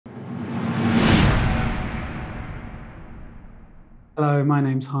Hello, my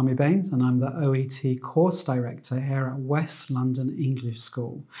name's Harmi and I'm the OET Course Director here at West London English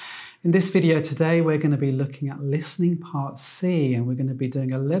School. In this video today, we're going to be looking at Listening Part C and we're going to be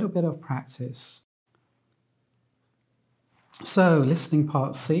doing a little bit of practice. So, Listening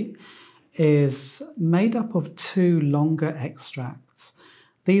Part C is made up of two longer extracts.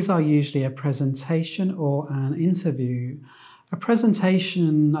 These are usually a presentation or an interview. A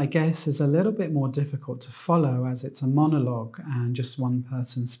presentation, I guess, is a little bit more difficult to follow as it's a monologue and just one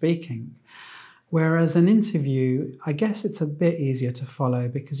person speaking. Whereas an interview, I guess it's a bit easier to follow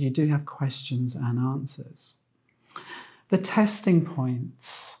because you do have questions and answers. The testing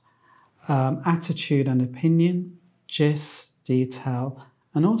points, attitude and opinion, gist, detail,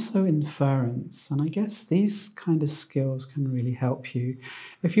 and also inference. And I guess these kind of skills can really help you.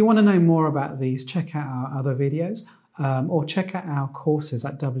 If you want to know more about these, check out our other videos. Or check out our courses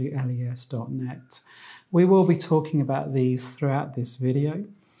at wles.net. We will be talking about these throughout this video.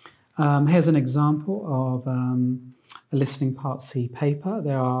 Here's an example of a Listening Part C paper.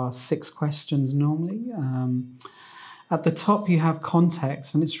 There are 6 questions normally. At the top you have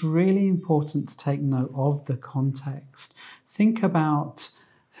context, and it's really important to take note of the context. Think about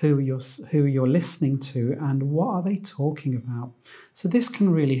who you're listening to and what are they talking about. So this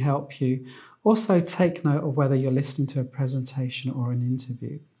can really help you. Also take note of whether you're listening to a presentation or an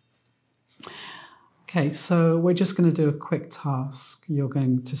interview. Okay, so we're just going to do a quick task. You're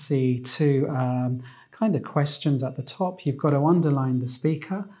going to see 2 kind of questions at the top. You've got to underline the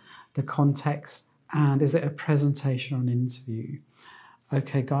speaker, the context, and is it a presentation or an interview?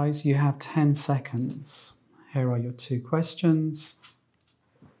 Okay, guys, you have 10 seconds. Here are your 2 questions.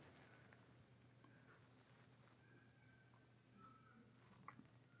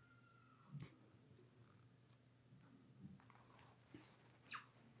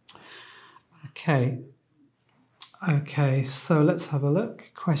 Okay, so let's have a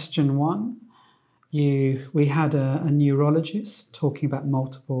look. Question 1. We had a neurologist talking about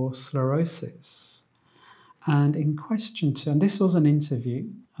multiple sclerosis. And in question 2, and this was an interview,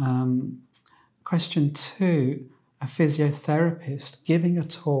 question 2, a physiotherapist giving a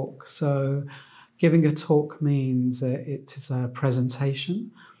talk. So giving a talk means it is a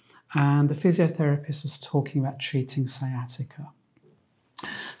presentation. And the physiotherapist was talking about treating sciatica.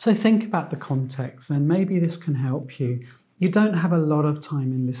 So think about the context and maybe this can help you. You don't have a lot of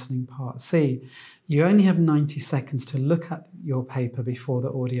time in Listening Part C. You only have 90 seconds to look at your paper before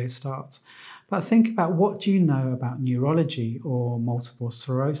the audio starts. But think about what do you know about neurology or multiple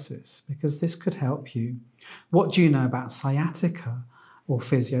sclerosis, because this could help you. What do you know about sciatica or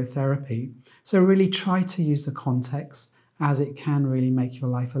physiotherapy? So really try to use the context as it can really make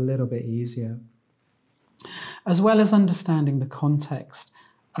your life a little bit easier. As well as understanding the context,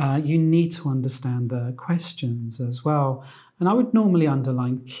 you need to understand the questions as well. And I would normally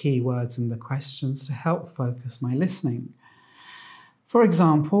underline keywords in the questions to help focus my listening. For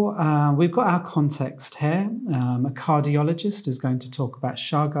example, we've got our context here. A cardiologist is going to talk about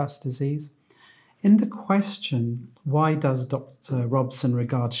Chagas disease. In the question, why does Dr. Robson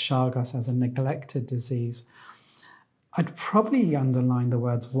regard Chagas as a neglected disease? I'd probably underline the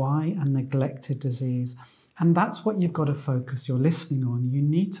words why and neglected disease. And that's what you've got to focus your listening on. You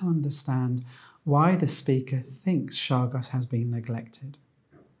need to understand why the speaker thinks Chagas has been neglected.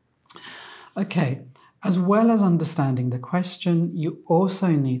 Okay, as well as understanding the question, you also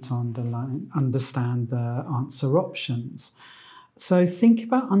need to understand the answer options. So think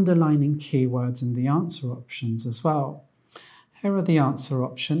about underlining keywords in the answer options as well. Here are the answer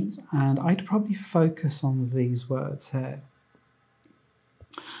options, and I'd probably focus on these words here.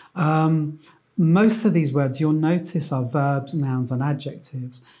 Most of these words you'll notice are verbs, nouns and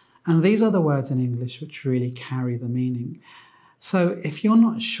adjectives. And these are the words in English which really carry the meaning. So if you're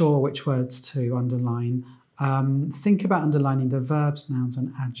not sure which words to underline, think about underlining the verbs, nouns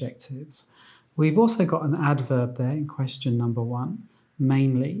and adjectives. We've also got an adverb there in question number 1,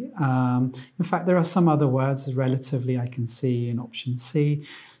 mainly. In fact, there are some other words relatively I can see in option C.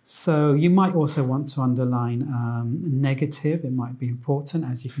 So you might also want to underline negative. It might be important,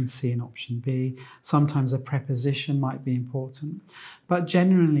 as you can see in option B. Sometimes a preposition might be important. But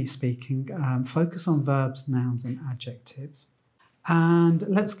generally speaking, focus on verbs, nouns and adjectives. And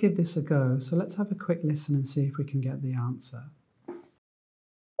let's give this a go. So let's have a quick listen and see if we can get the answer.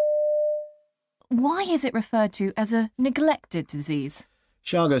 Why is it referred to as a neglected disease?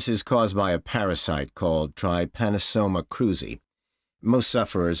 Chagas is caused by a parasite called Trypanosoma cruzi. Most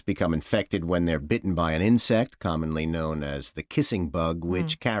sufferers become infected when they're bitten by an insect, commonly known as the kissing bug,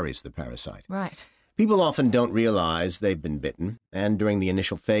 which carries the parasite. Right. People often don't realize they've been bitten, and during the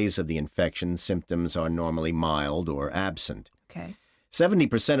initial phase of the infection, symptoms are normally mild or absent. Okay.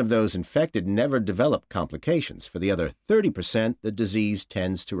 70% of those infected never develop complications. For the other 30%, the disease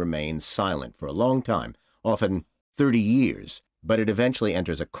tends to remain silent for a long time, often 30 years, but it eventually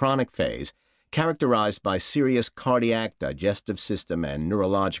enters a chronic phase characterized by serious cardiac, digestive system, and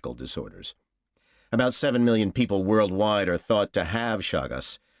neurological disorders. About 7 million people worldwide are thought to have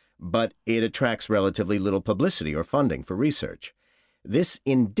Chagas, but it attracts relatively little publicity or funding for research. This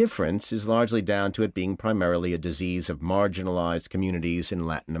indifference is largely down to it being primarily a disease of marginalized communities in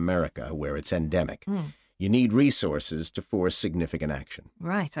Latin America, where it's endemic. You need resources to force significant action.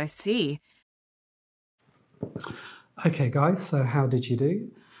 Right, I see. Okay, guys, so how did you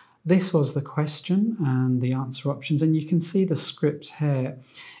do? This was the question and the answer options, and you can see the script here.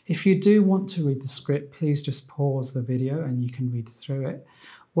 If you do want to read the script, please just pause the video and you can read through it.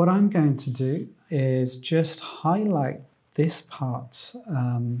 What I'm going to do is just highlight this part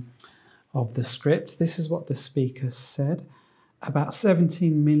of the script. This is what the speaker said. About 7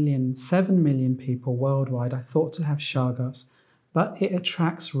 million people worldwide are thought to have Chagas, but it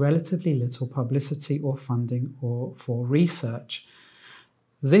attracts relatively little publicity or funding for research.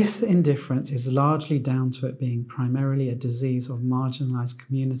 This indifference is largely down to it being primarily a disease of marginalized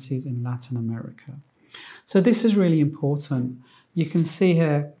communities in Latin America. So this is really important. You can see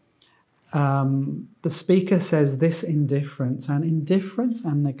here, the speaker says this indifference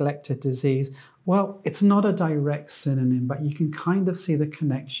and neglected disease, well, it's not a direct synonym, but you can kind of see the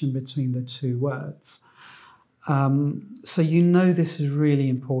connection between the two words. So you know this is really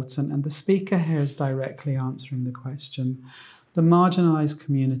important, and the speaker here is directly answering the question. The marginalized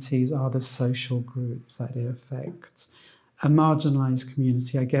communities are the social groups that it affects. A marginalized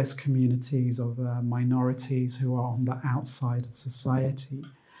community, I guess communities of minorities who are on the outside of society.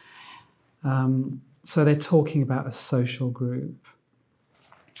 So they're talking about a social group.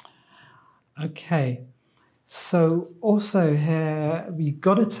 Okay, so also here, you've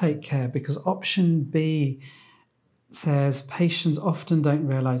got to take care because option B says patients often don't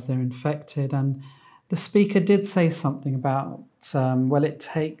realize they're infected, and the speaker did say something about,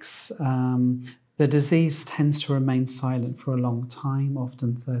 the disease tends to remain silent for a long time,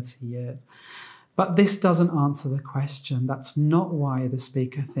 often 30 years. But this doesn't answer the question. That's not why the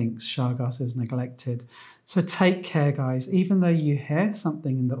speaker thinks Chagas is neglected. So take care, guys. Even though you hear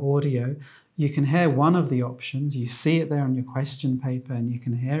something in the audio, you can hear one of the options. You see it there on your question paper and you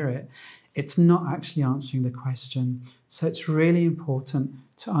can hear it. It's not actually answering the question. So it's really important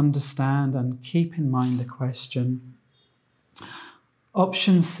to understand and keep in mind the question.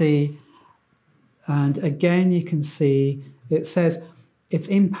 Option C, and again you can see it says its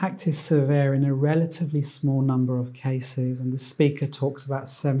impact is severe in a relatively small number of cases, and the speaker talks about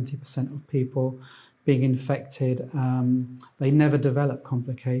 70% of people being infected. They never develop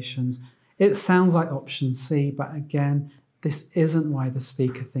complications. It sounds like option C, but again, this isn't why the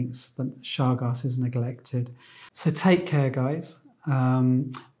speaker thinks that Chagas is neglected. So take care, guys.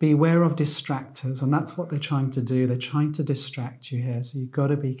 Beware of distractors, and that's what they're trying to do. They're trying to distract you here, so you've got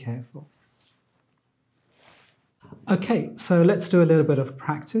to be careful. Okay, so let's do a little bit of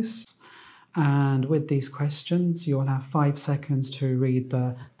practice. And with these questions, you'll have 5 seconds to read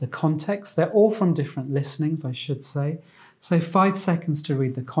the context. They're all from different listenings, I should say. So 5 seconds to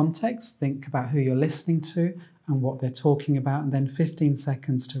read the context, think about who you're listening to and what they're talking about, and then 15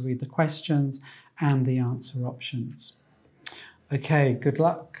 seconds to read the questions and the answer options. Okay, good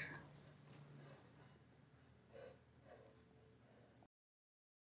luck.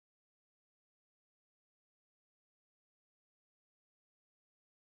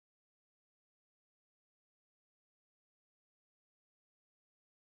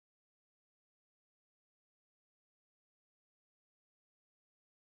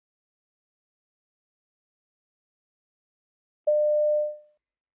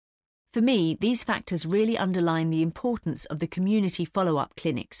 For me, these factors really underline the importance of the community follow-up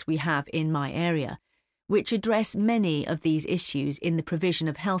clinics we have in my area, which address many of these issues in the provision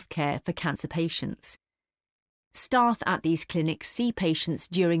of healthcare for cancer patients. Staff at these clinics see patients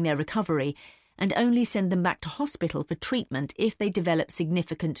during their recovery and only send them back to hospital for treatment if they develop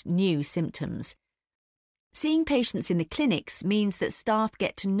significant new symptoms. Seeing patients in the clinics means that staff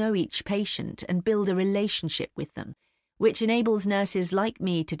get to know each patient and build a relationship with them, which enables nurses like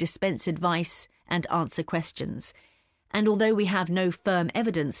me to dispense advice and answer questions. And although we have no firm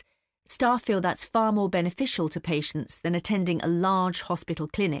evidence, staff feel that's far more beneficial to patients than attending a large hospital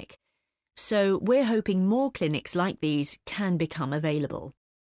clinic. So we're hoping more clinics like these can become available.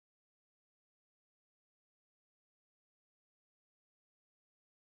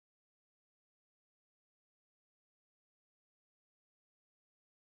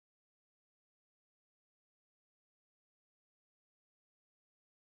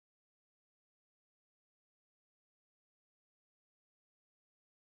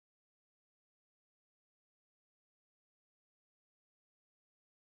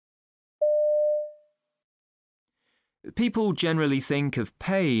 People generally think of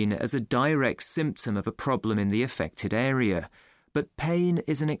pain as a direct symptom of a problem in the affected area, but pain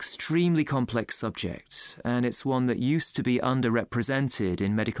is an extremely complex subject, and it's one that used to be underrepresented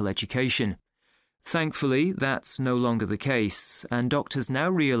in medical education. Thankfully, that's no longer the case, and doctors now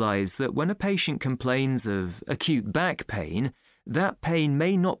realise that when a patient complains of acute back pain, that pain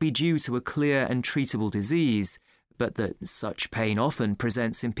may not be due to a clear and treatable disease, but that such pain often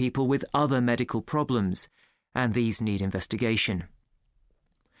presents in people with other medical problems, and these need investigation.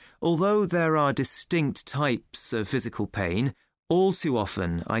 Although there are distinct types of physical pain, all too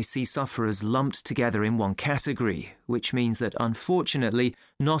often I see sufferers lumped together in one category, which means that unfortunately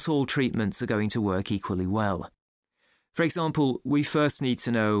not all treatments are going to work equally well. For example, we first need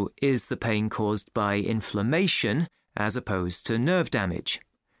to know, is the pain caused by inflammation as opposed to nerve damage?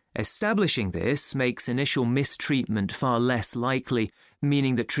 Establishing this makes initial mistreatment far less likely,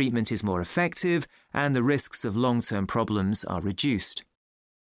 meaning that treatment is more effective and the risks of long-term problems are reduced.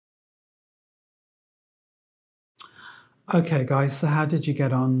 Okay, guys, so how did you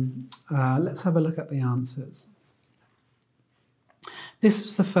get on? Let's have a look at the answers. This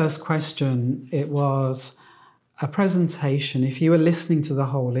was the first question. It was a presentation. If you were listening to the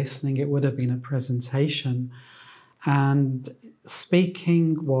whole listening, it would have been a presentation. And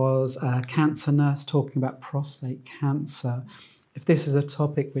speaking was a cancer nurse talking about prostate cancer. If this is a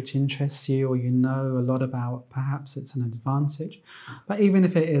topic which interests you or you know a lot about, perhaps it's an advantage. But even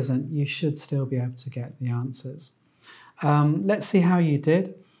if it isn't, you should still be able to get the answers. Let's see how you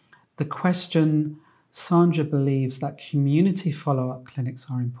did. The question, Sandra believes that community follow-up clinics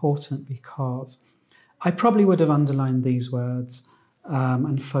are important because I probably would have underlined these words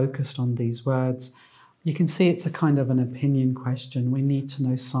and focused on these words. You can see it's a kind of an opinion question. We need to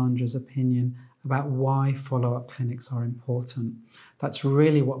know Sandra's opinion about why follow-up clinics are important. That's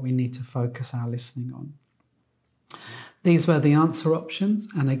really what we need to focus our listening on. These were the answer options,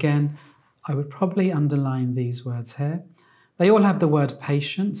 and again, I would probably underline these words here. They all have the word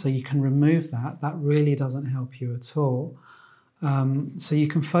patient, so you can remove that. That really doesn't help you at all. So you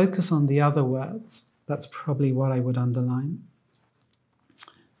can focus on the other words. That's probably what I would underline.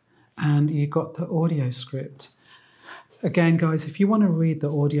 And you got the audio script. Again, guys, if you want to read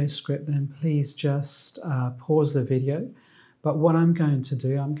the audio script, then please just pause the video. But what I'm going to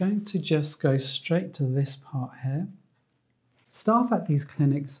do, I'm going to just go straight to this part here. Staff at these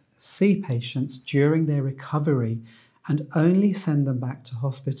clinics see patients during their recovery and only send them back to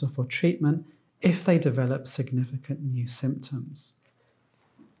hospital for treatment if they develop significant new symptoms.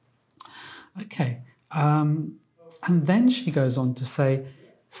 Okay, and then she goes on to say,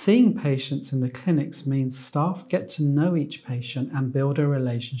 seeing patients in the clinics means staff get to know each patient and build a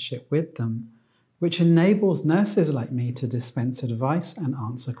relationship with them, which enables nurses like me to dispense advice and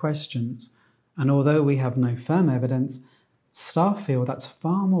answer questions. And although we have no firm evidence, staff feel that's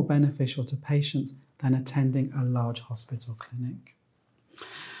far more beneficial to patients than attending a large hospital clinic.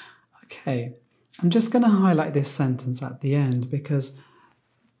 Okay, I'm just going to highlight this sentence at the end because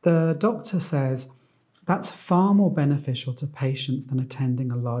the doctor says that's far more beneficial to patients than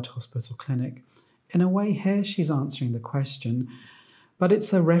attending a large hospital clinic. In a way, here she's answering the question, but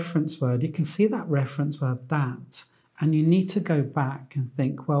it's a reference word. You can see that reference word, that, and you need to go back and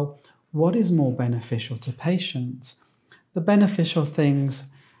think, well, what is more beneficial to patients? The beneficial things,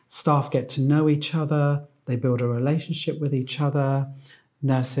 staff get to know each other, they build a relationship with each other,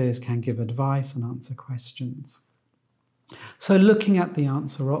 nurses can give advice and answer questions. So looking at the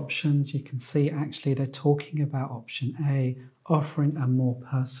answer options, you can see actually they're talking about option A, offering a more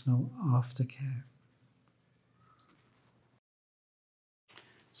personal aftercare.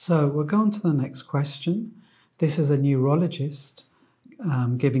 So we'll go on to the next question. This is a neurologist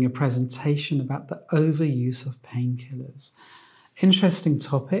giving a presentation about the overuse of painkillers. Interesting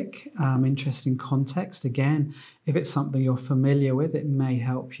topic, interesting context. Again, if it's something you're familiar with, it may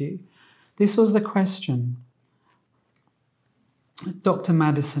help you. This was the question. Dr.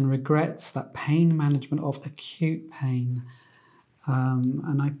 Madison regrets that pain management of acute pain,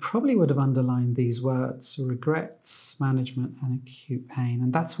 and I probably would have underlined these words, regrets, management and acute pain.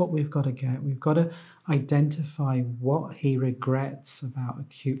 And that's what we've got to get. We've got to identify what he regrets about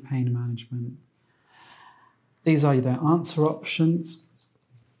acute pain management. These are the answer options.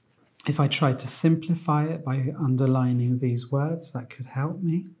 If I try to simplify it by underlining these words, that could help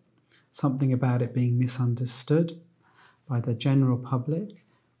me. Something about it being misunderstood by the general public,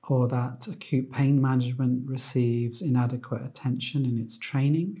 or that acute pain management receives inadequate attention in its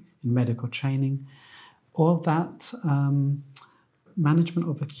training, in medical training, or that management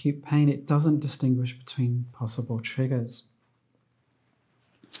of acute pain, it doesn't distinguish between possible triggers.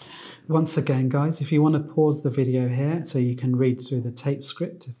 Once again, guys, if you want to pause the video here so you can read through the tape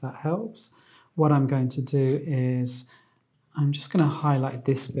script, if that helps, what I'm going to do is I'm just going to highlight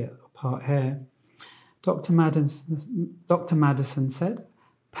this bit part here. Dr. Madison said,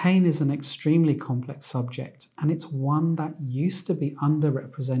 pain is an extremely complex subject, and it's one that used to be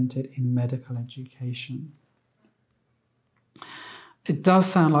underrepresented in medical education. It does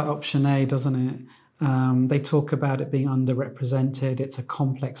sound like option A, doesn't it? They talk about it being underrepresented, it's a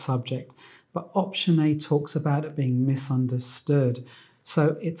complex subject, but option A talks about it being misunderstood.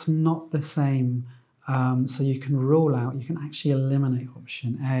 So it's not the same. So you can rule out, you can actually eliminate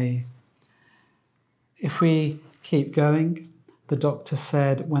option A. If we keep going, the doctor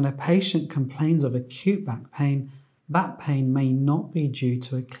said, when a patient complains of acute back pain, that pain may not be due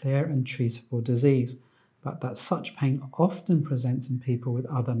to a clear and treatable disease, but that such pain often presents in people with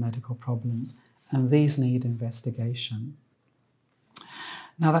other medical problems, and these need investigation.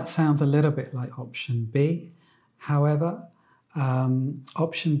 Now that sounds a little bit like option B. However,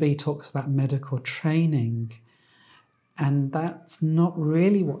 option B talks about medical training, and that's not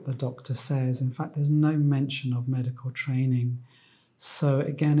really what the doctor says. In fact, there's no mention of medical training. So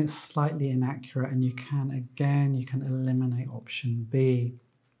again, it's slightly inaccurate, and you can eliminate option B.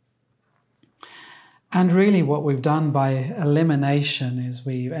 And really what we've done by elimination is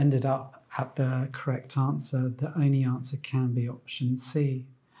we've ended up at the correct answer. The only answer can be option C.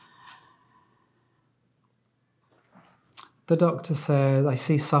 The doctor said, I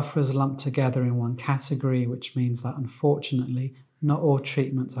see sufferers lumped together in one category, which means that unfortunately not all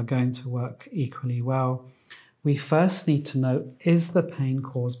treatments are going to work equally well. We first need to know, is the pain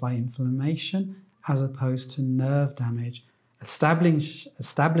caused by inflammation as opposed to nerve damage?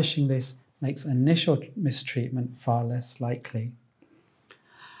 Establishing this makes initial mistreatment far less likely.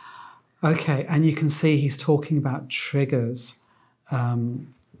 Okay, and you can see he's talking about triggers.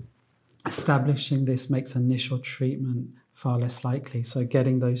 Establishing this makes initial treatment far less likely. So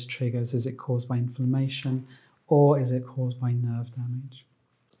getting those triggers, is it caused by inflammation or is it caused by nerve damage?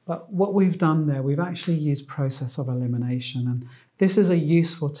 But what we've done there, we've actually used process of elimination, and this is a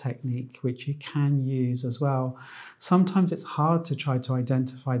useful technique which you can use as well. Sometimes it's hard to try to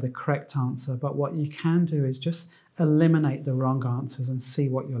identify the correct answer, but what you can do is just eliminate the wrong answers and see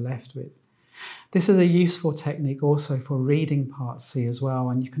what you're left with. This is a useful technique also for reading Part C as well,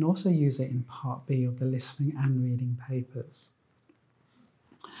 and you can also use it in Part B of the listening and reading papers.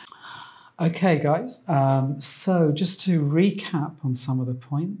 Okay, guys, so just to recap on some of the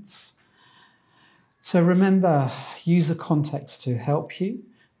points. So remember, user context to help you,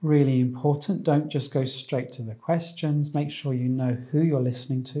 really important. Don't just go straight to the questions. Make sure you know who you're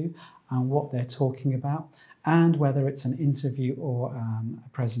listening to and what they're talking about, and whether it's an interview or a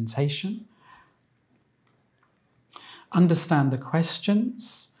presentation. Understand the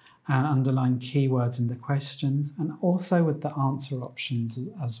questions and underline keywords in the questions, and also with the answer options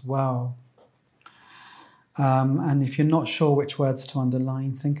as well. And if you're not sure which words to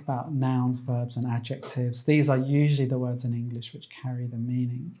underline, think about nouns, verbs, and adjectives. These are usually the words in English which carry the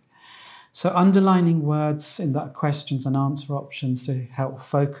meaning. So underlining words in the questions and answer options to help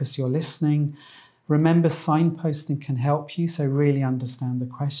focus your listening. Remember, signposting can help you, so really understand the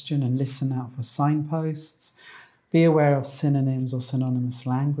question and listen out for signposts. Be aware of synonyms or synonymous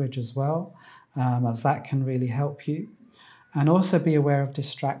language as well, as that can really help you. And also be aware of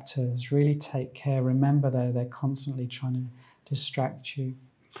distractors. Really take care. Remember they're constantly trying to distract you.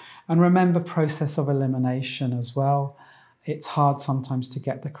 And remember process of elimination as well. It's hard sometimes to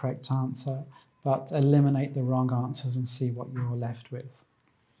get the correct answer, but eliminate the wrong answers and see what you're left with.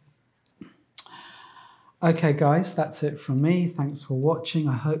 Okay guys, that's it from me. Thanks for watching.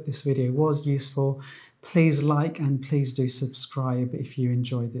 I hope this video was useful. Please like and please do subscribe if you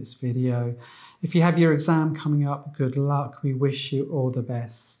enjoyed this video. If you have your exam coming up, good luck. We wish you all the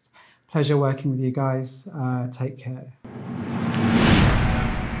best. Pleasure working with you guys. Take care.